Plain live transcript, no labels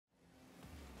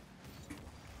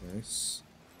Nice.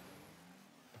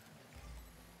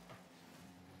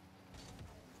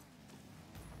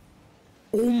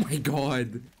 Oh my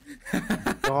god!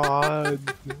 God,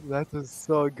 that was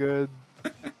so good.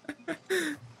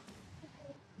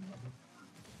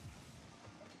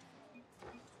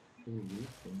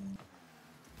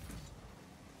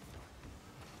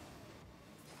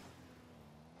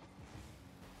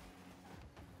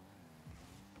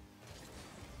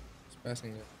 Just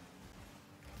passing it.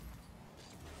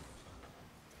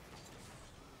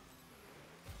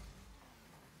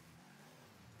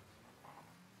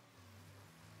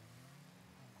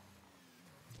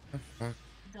 Oh, fuck.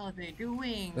 What are they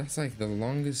doing? That's like the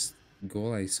longest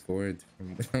goal I scored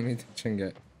from without me touching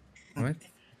it. What?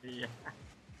 Yeah.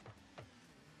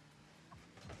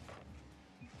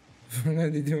 What are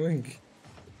they doing?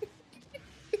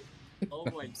 Oh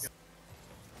my god.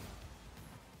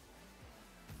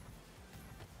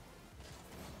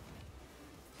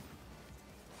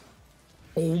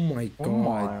 Oh my god. Oh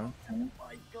my. Oh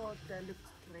my god, that looks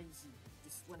crazy.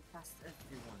 Just went past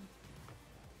everyone.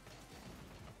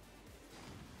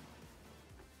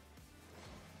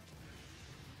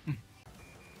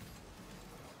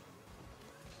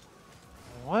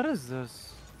 What is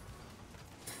this?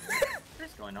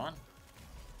 What's going on?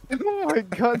 Oh my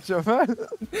god, Jamal.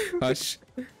 Hush.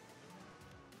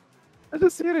 I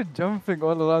just hear it jumping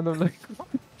all around. I'm like,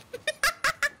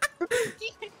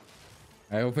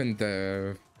 I opened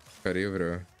the for you,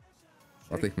 bro.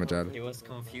 I'll take my job. He was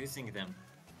confusing them.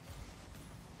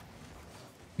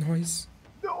 Nice.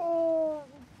 no.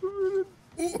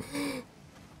 Oh.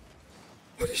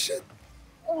 Holy shit.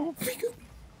 Oh my god.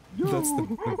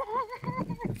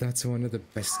 That's one of the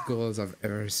best goals I've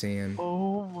ever seen.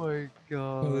 Oh my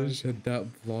god. Holy shit, that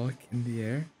block in the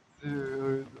air.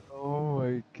 Dude, oh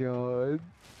my god.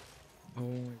 Oh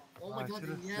my. Oh my I god,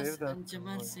 should've yes, saved that and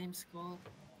Jamal goal. same score.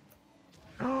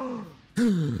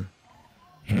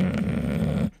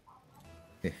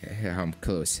 I'm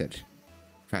closer.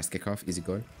 Fast kickoff, easy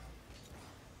goal.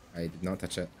 I did not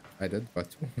touch it. I did,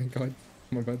 but oh my god,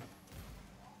 my bad.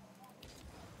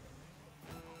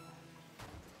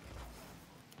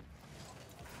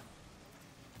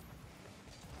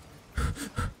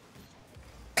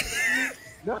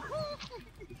 No.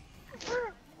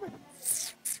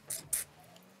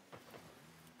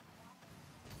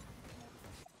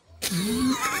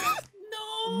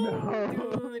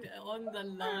 No, dude, on the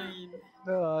line.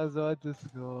 No, I was about to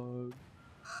score.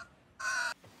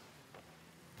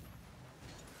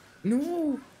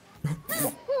 No!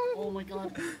 Oh my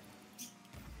god.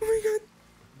 Oh my god!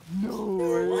 No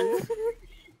way. What?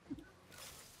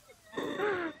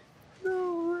 No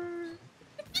way.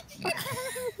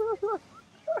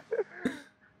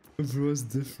 Bro's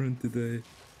different today.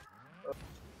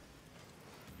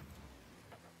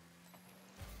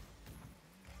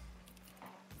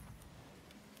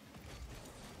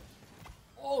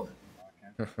 Oh!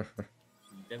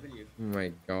 W. Oh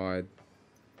my god.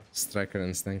 Striker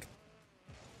instinct.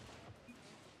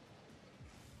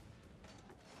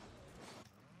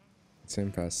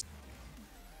 Same pass.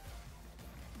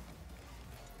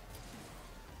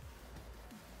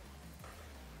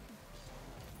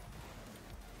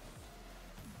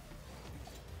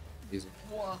 Easy.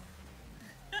 Whoa.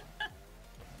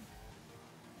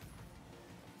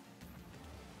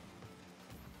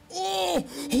 Oh!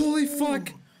 Holy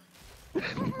fuck!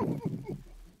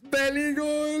 Belly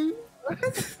goal!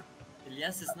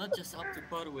 Elias is not just up to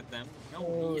par with them. No,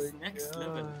 Oh he is my next God.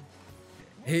 level.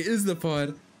 He is the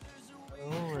pod. Oh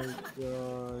my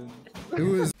god. It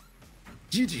was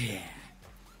GG.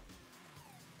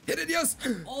 Hit it, yes!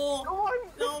 Oh!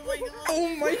 Oh my god!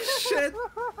 Oh my shit!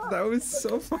 That was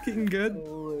so fucking good.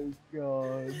 Oh my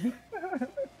god.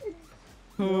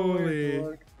 Holy. Oh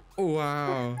my God.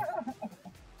 Wow.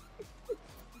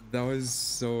 That was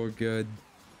so good.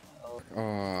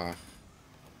 Oh.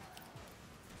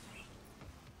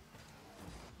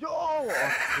 Yo!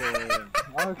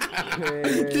 Okay.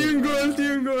 Okay. Team goal,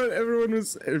 team goal.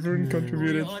 Everyone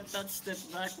contributed. Oh, that step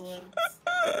backwards.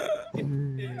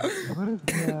 What is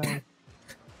that?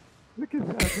 Look at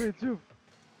that. Wait, Jupe.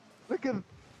 Look at.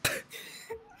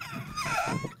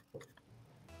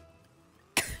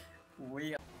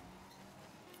 We are.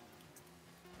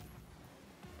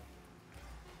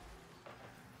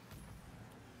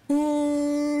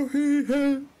 Oh, he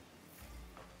had.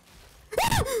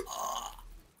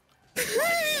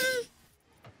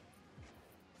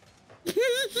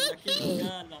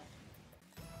 Nakilala.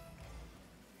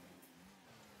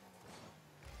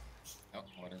 Oh,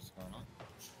 what is going on?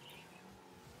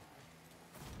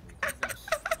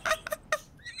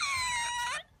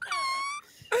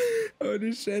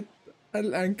 Holy shit.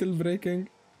 Ankle breaking.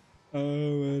 Oh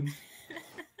man.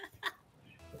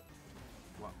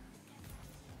 Wow.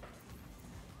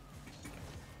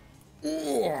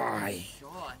 Why?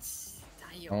 Shots.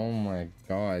 Damn. Oh my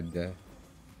god.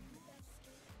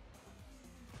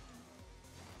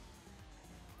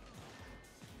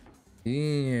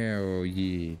 Ew,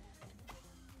 yeah.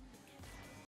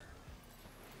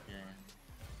 Yeah.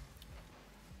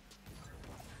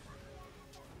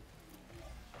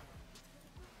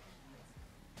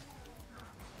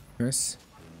 Yes.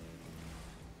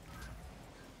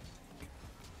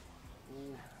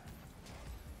 Ooh.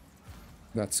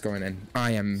 That's going in.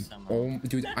 I am. Somehow. Oh,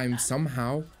 dude, I'm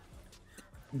somehow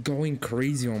going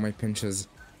crazy on my pinches.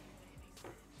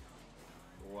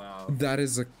 Wow.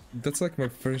 That's like my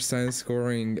first time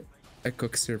scoring a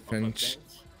cookster Off a pinch.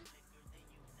 bench.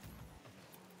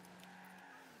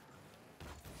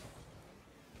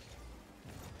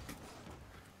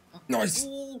 Nice.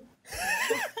 Ooh.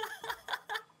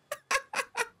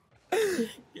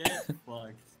 Get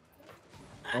fucked.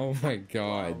 Oh my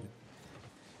god. Wow.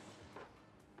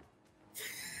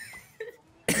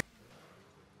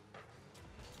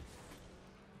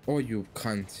 Oh, you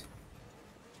cunt.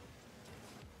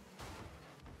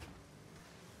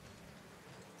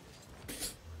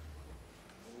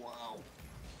 Wow.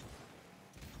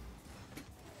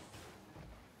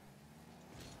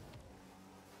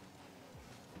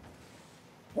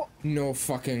 No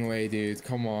fucking way, dude.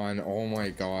 Come on. Oh my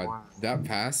god. That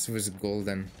pass was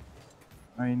golden.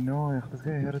 I know, this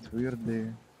guy hit it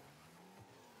weirdly.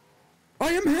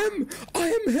 I am him! I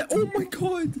am him! Oh my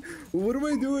god! What am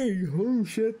I doing? Oh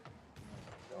shit.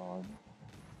 God.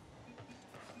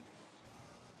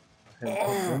 Hey,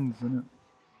 guns in it.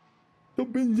 Stop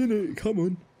binging it. Come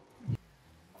on.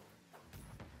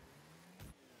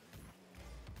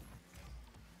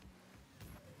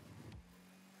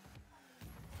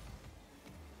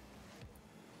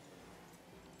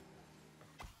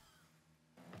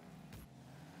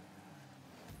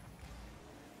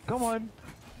 Come on!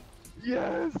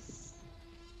 Yes!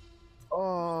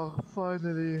 Oh,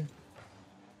 finally.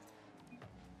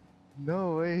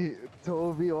 No way,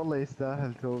 توبي والله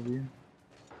يستاهل توبي.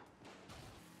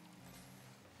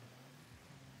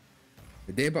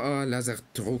 ليه بقى لازق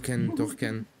تركن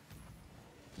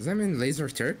Does that mean laser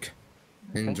Turk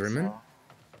in German?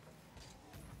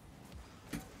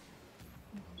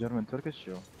 German Turkish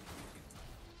show.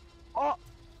 Oh!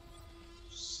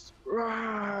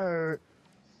 Right!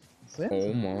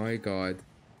 Oh my god.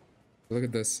 Look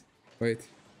at this. Wait.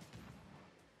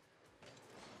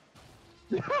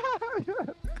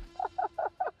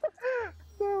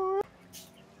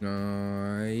 No.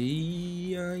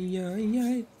 Ay, ay, ay,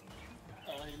 ay.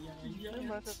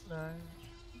 Butterfly.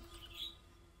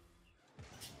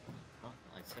 Oh,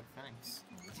 I said thanks.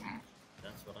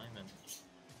 That's what I meant.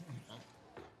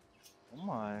 Oh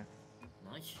my.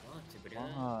 Nice shot, bro.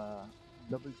 Ah,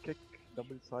 double kick,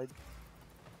 double side.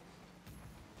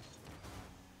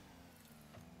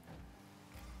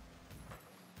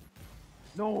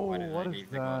 No, Why did I what is leave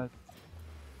the goal? that?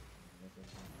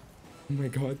 Oh my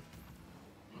god.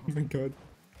 Oh my god.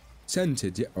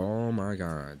 Scented, yeah. Oh my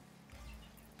god.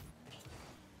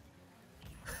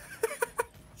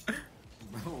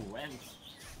 Bro, when?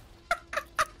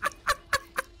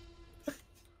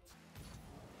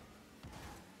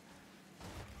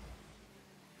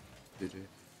 Did you?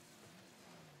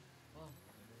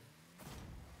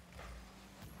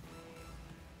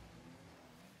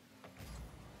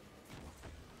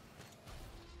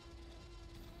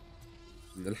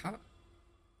 نلحق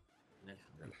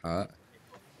نلحق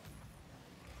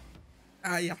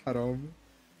يا حرام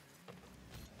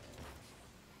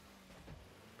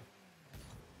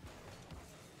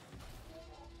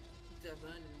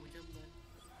جبل المجبل.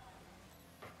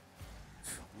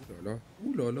 اوه لا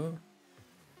اوه لا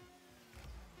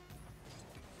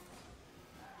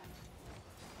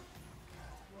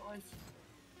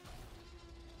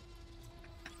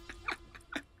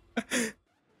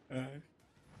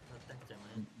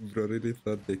Bro really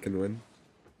thought they can win.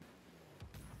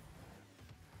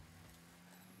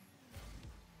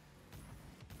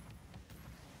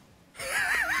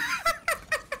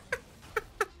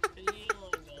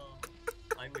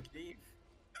 I would leave.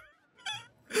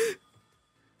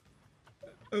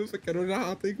 فكروني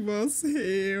هعطيك باص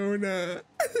هنا.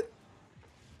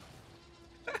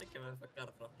 انت كمان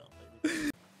فكرت راح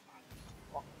تعطيني.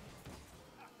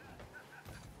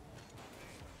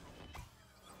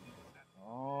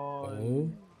 Oh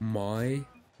my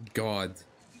god.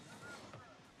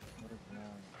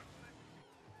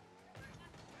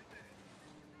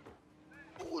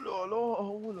 Oh la la,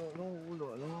 oh la la, oh la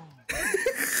la.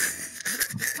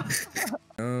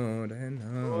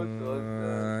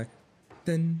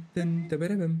 Dun dun da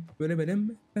ba-da-bum,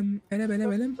 ba-da-ba-dum, ana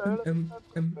ba-da-ba-dum,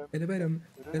 ana-ba-dum,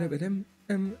 ana-ba-dum,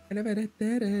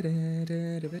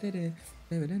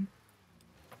 ana-ba-da-da-da-da-da-da-da-da-da-da.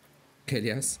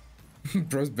 Elias.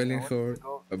 Bros I wanted Bellinghor. to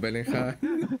go. Bellingham.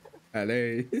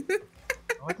 Alley. I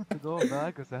wanted to go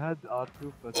back because I had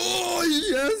R2, but Oh,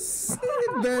 yes!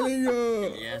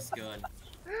 Bellingham! Yes, goal.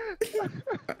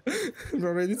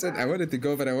 Bro, I said I wanted to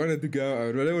go, but I wanted to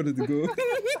go. But I wanted to go.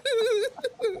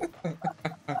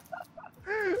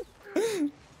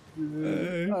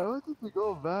 dude, I wanted to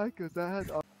go back because I had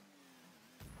R2.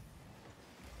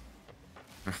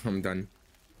 I'm done.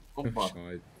 No Opa.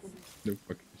 shot. No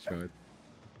fucking shot.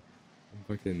 I'm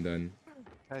fucking done.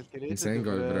 Calculated, Insane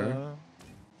goal, bro.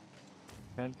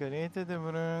 Calculated,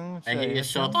 bro. I hear you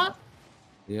shot up.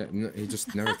 Yeah, no, he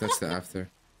just never touched it after.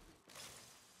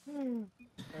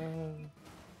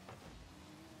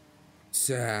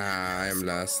 I am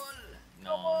last.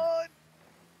 No.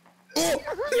 Oh!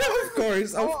 Yeah, of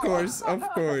course, of course, of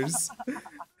course.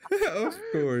 Of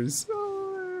course.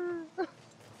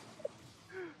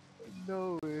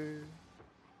 No way.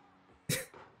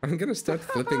 I'm gonna start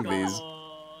flipping these.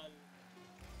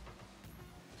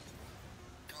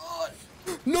 Goal.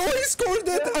 No, he scored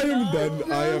it! I am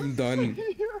done. I am done.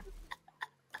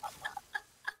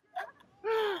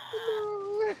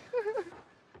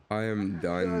 I am I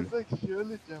done. was like,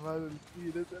 surely Jamal will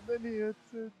feel it, and then he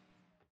hits it.